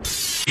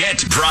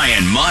Get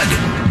Brian Mudd.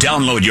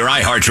 Download your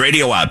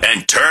iHeartRadio app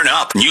and turn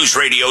up News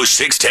Radio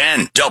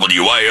 610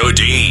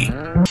 WIOD.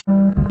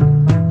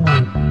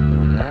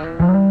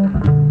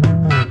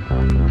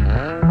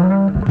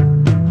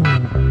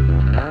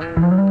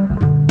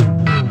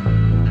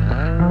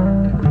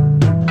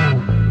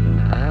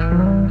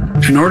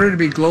 In order to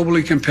be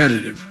globally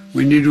competitive,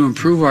 we need to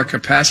improve our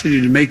capacity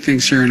to make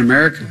things here in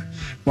America,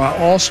 while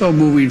also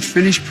moving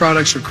finished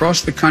products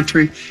across the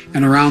country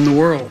and around the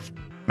world.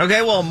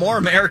 Okay, well, more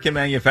American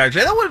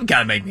manufacturing. That would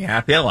kind of make me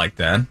happy. I like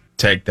that.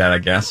 Take that, I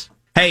guess.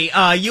 Hey,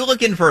 you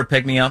looking for a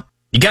pick-me-up?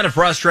 You kind of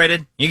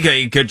frustrated?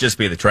 You could just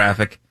be the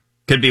traffic.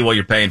 Could be what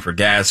you're paying for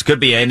gas. Could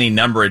be any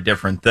number of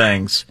different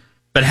things.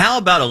 But how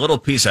about a little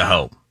piece of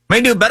hope? We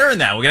can do better than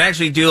that. We can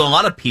actually do a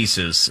lot of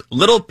pieces.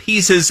 Little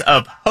pieces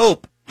of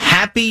hope.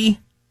 Happy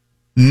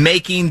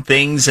making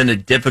things in a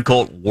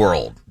difficult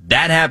world.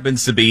 That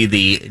happens to be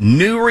the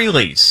new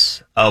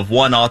release of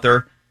one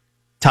author,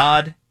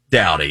 Todd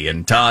Doughty.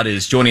 And Todd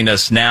is joining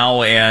us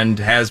now and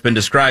has been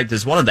described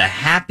as one of the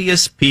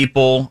happiest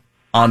people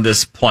on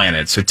this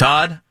planet. So,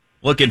 Todd,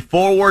 looking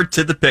forward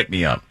to the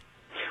pick-me-up.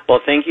 Well,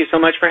 thank you so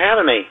much for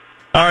having me.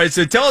 All right,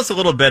 so tell us a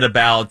little bit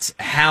about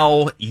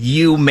how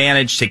you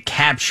managed to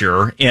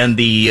capture in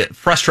the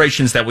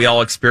frustrations that we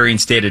all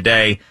experience day to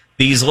day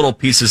these little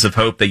pieces of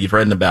hope that you've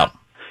written about.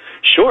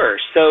 Sure.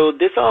 So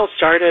this all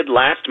started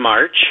last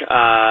March,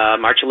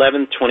 March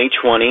 11th,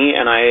 2020,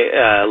 and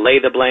I lay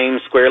the blame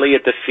squarely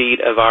at the feet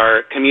of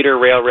our commuter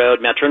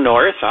railroad, Metro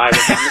North. I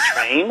was on the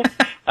train.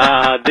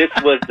 This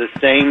was the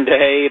same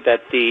day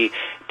that the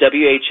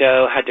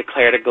WHO had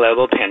declared a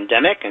global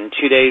pandemic, and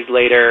 2 days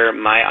later,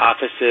 my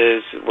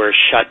offices were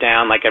shut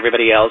down like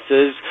everybody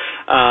else's.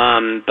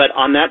 But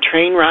on that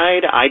train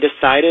ride, I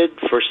decided,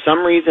 for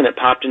some reason it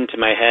popped into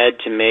my head,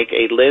 to make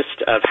a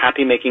list of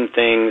happy-making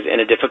things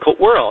in a difficult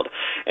world.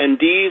 And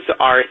these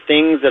are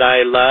things that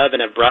I love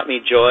and have brought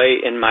me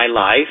joy in my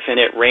life, and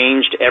it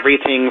ranged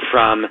everything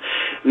from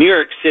New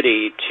York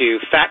City to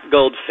fat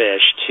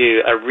goldfish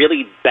to a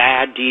really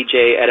bad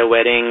DJ at a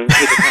wedding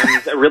who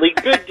becomes a really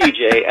good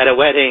DJ at a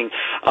wedding.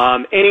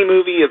 Any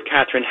movie of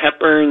Katharine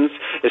Hepburn's,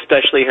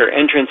 especially her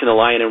entrance in A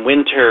Lion in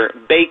Winter,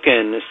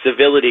 Bacon,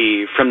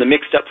 Civility, from the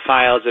mixed-up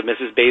files of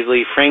Mrs.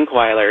 Baisley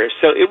Frankweiler.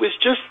 So it was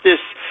just this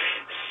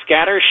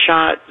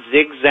scattershot,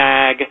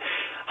 zigzag,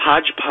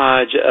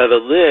 hodgepodge of a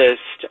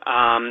list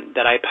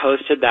that I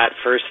posted that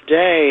first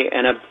day,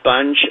 and a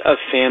bunch of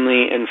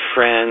family and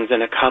friends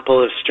and a couple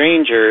of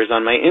strangers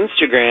on my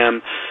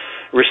Instagram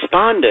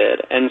responded.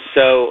 And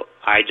so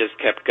I just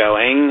kept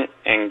going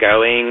and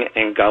going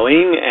and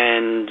going,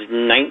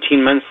 and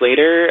 19 months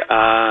later,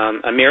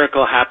 a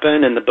miracle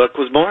happened and the book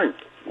was born.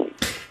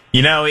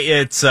 You know,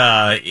 it's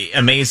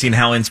amazing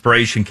how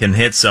inspiration can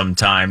hit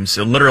sometimes.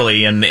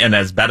 Literally, in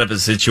as bad of a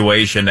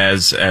situation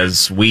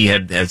as we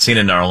had seen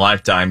in our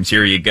lifetimes,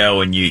 here you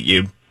go, and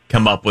you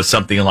come up with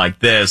something like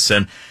this.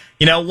 And,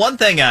 you know, one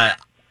thing I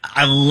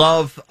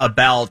love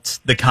about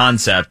the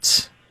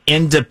concept,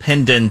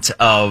 independent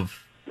of,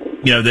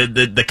 you know,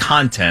 the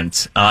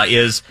content,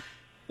 is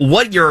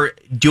what you're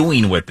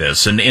doing with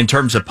this and in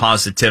terms of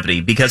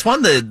positivity. Because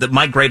one of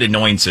my great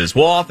annoyances,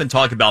 we'll often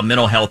talk about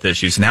mental health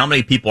issues and how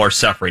many people are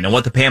suffering and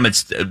what the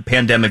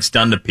pandemic's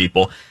done to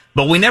people,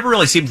 but we never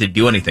really seem to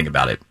do anything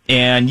about it.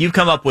 And you've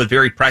come up with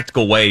very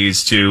practical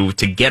ways to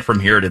get from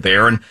here to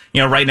there. And,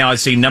 you know, right now I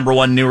see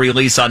 #1 new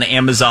release on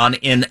Amazon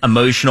in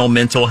emotional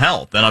mental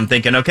health. And I'm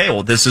thinking, okay,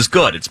 well, this is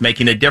good. It's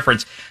making a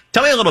difference.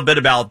 Tell me a little bit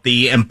about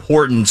the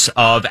importance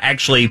of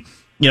actually,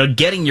 you know,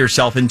 getting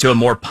yourself into a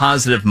more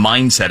positive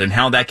mindset and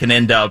how that can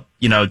end up,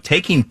 you know,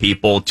 taking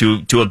people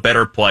to a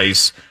better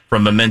place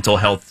from a mental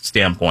health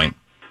standpoint.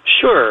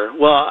 Sure.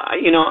 Well,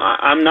 you know,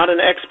 I'm not an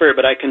expert,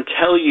 but I can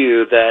tell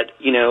you that,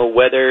 you know,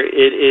 whether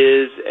it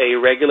is a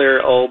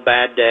regular old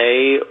bad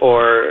day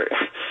or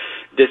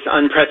this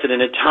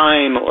unprecedented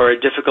time or a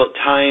difficult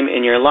time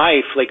in your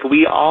life, like,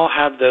 we all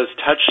have those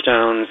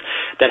touchstones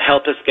that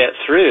help us get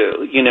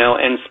through, you know.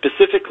 And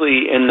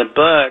specifically in the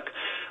book,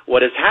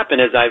 what has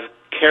happened is I've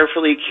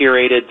carefully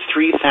curated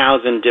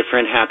 3,000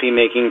 different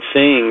happy-making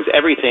things,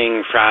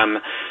 everything from,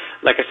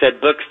 like I said,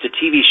 books to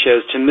TV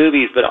shows to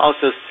movies, but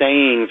also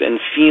sayings and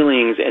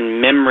feelings and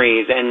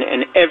memories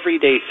and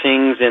everyday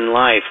things in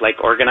life,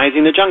 like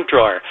organizing the junk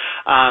drawer.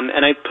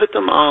 And I put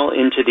them all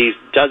into these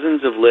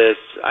dozens of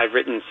lists. I've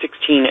written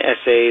 16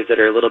 essays that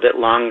are a little bit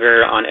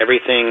longer on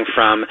everything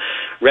from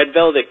red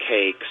velvet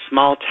cake,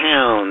 small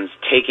towns,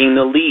 taking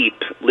the leap,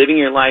 living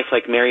your life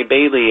like Mary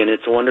Bailey and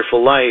It's a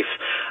Wonderful Life,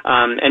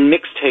 and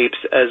mixtapes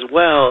as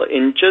well,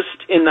 in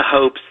the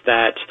hopes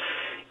that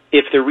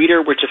if the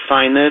reader were to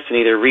find this and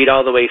either read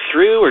all the way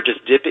through or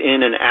just dip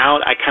in and out,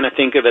 I kind of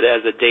think of it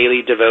as a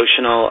daily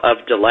devotional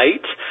of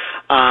delight,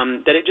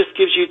 that it just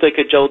gives you like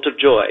a jolt of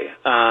joy,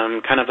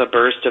 kind of a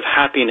burst of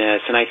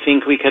happiness, and I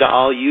think we could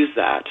all use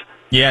that.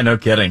 Yeah, no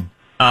kidding.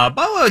 By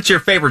the way, what's your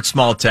favorite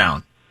small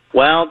town?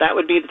 Well, that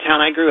would be the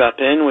town I grew up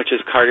in, which is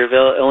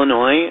Carterville,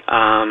 Illinois.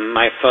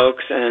 My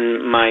folks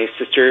and my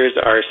sisters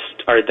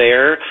are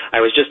there.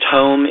 I was just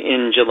home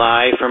in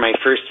July for my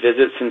first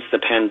visit since the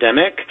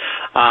pandemic.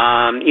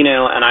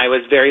 And I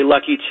was very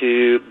lucky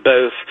to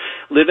both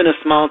live in a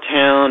small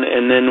town,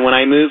 and then when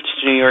I moved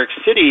to New York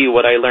City,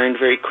 what I learned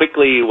very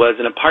quickly was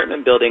an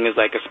apartment building is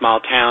like a small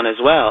town as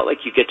well.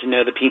 Like, you get to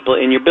know the people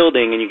in your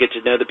building, and you get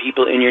to know the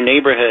people in your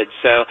neighborhood.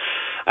 So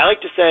I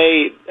like to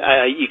say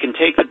you can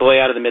take the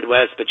boy out of the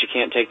Midwest, but you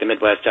can't take the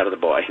Midwest out of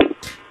the boy.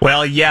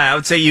 Well, yeah, I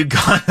would say you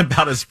got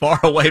about as far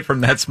away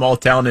from that small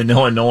town in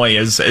Illinois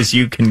as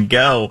you can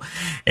go.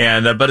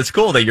 And but it's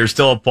cool that you're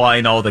still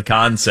applying all the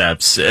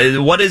concepts.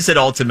 What is it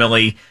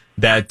ultimately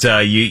that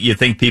you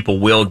think people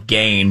will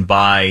gain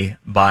by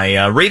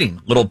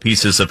reading Little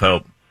Pieces of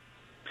Hope?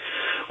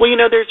 Well,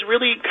 there's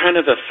really kind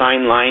of a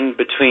fine line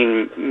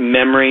between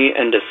memory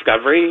and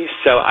discovery.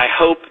 So I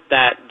hope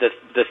that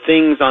the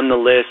things on the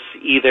list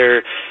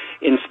either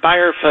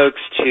inspire folks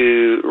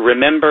to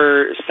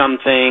remember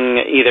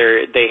something,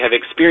 either they have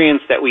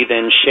experienced that we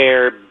then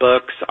share,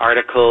 books,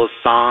 articles,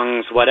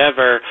 songs,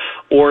 whatever,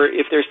 or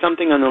if there's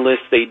something on the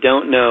list they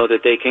don't know,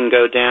 that they can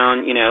go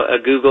down, a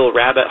Google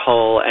rabbit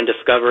hole and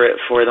discover it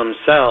for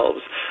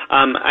themselves.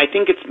 I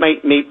think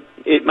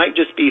it might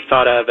just be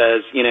thought of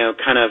as,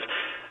 kind of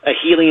a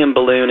helium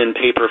balloon in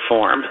paper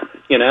form,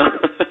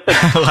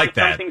 I like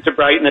that. Something to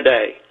brighten the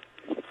day.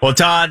 Well,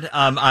 Todd,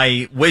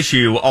 I wish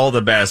you all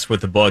the best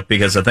with the book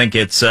because I think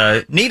it's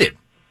needed.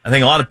 I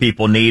think a lot of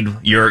people need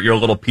your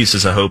little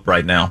pieces of hope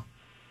right now.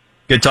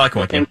 Good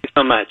talking with you. Thank you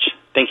so much.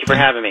 Thank you for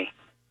having me.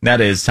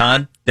 That is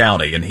Todd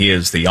Doughty, and he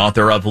is the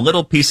author of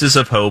Little Pieces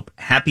of Hope,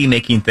 Happy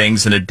Making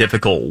Things in a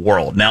Difficult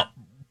World. Now,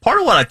 part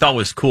of what I thought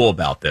was cool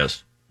about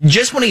this,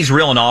 just when he's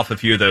reeling off a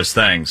few of those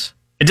things,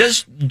 it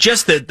does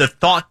just the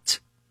thought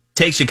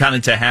takes you kind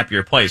of to a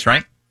happier place,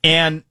 right?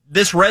 And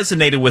this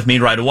resonated with me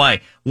right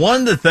away.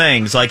 One of the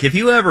things, like if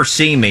you ever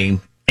see me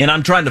and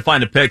I'm trying to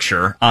find a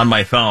picture on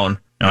my phone,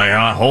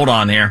 hold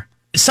on here.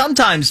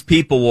 Sometimes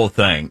people will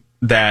think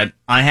that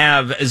I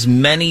have as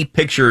many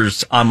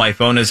pictures on my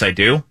phone as I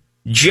do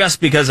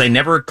just because I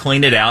never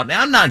clean it out.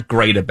 Now, I'm not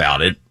great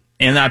about it,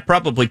 and I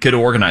probably could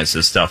organize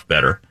this stuff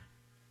better.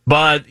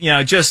 But,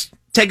 just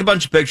take a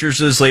bunch of pictures,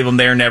 just leave them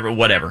there, never,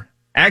 whatever.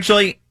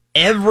 Actually,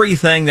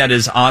 everything that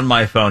is on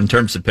my phone in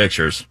terms of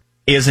pictures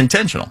is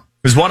intentional.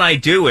 Because what I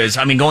do is,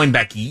 going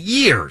back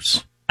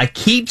years, I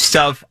keep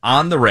stuff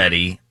on the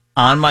ready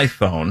on my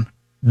phone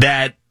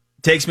that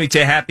takes me to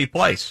a happy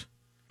place.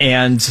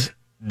 And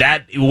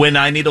that, when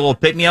I need a little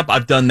pick-me-up,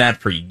 I've done that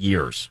for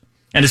years.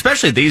 And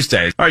especially these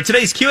days. All right,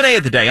 today's Q&A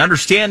of the day,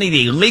 understanding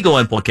the legal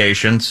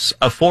implications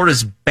of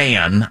Florida's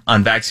ban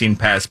on vaccine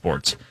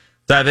passports.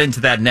 Dive into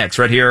that next,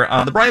 right here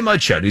on The Brian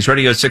Mudd Show, News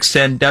Radio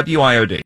 610 WIOD.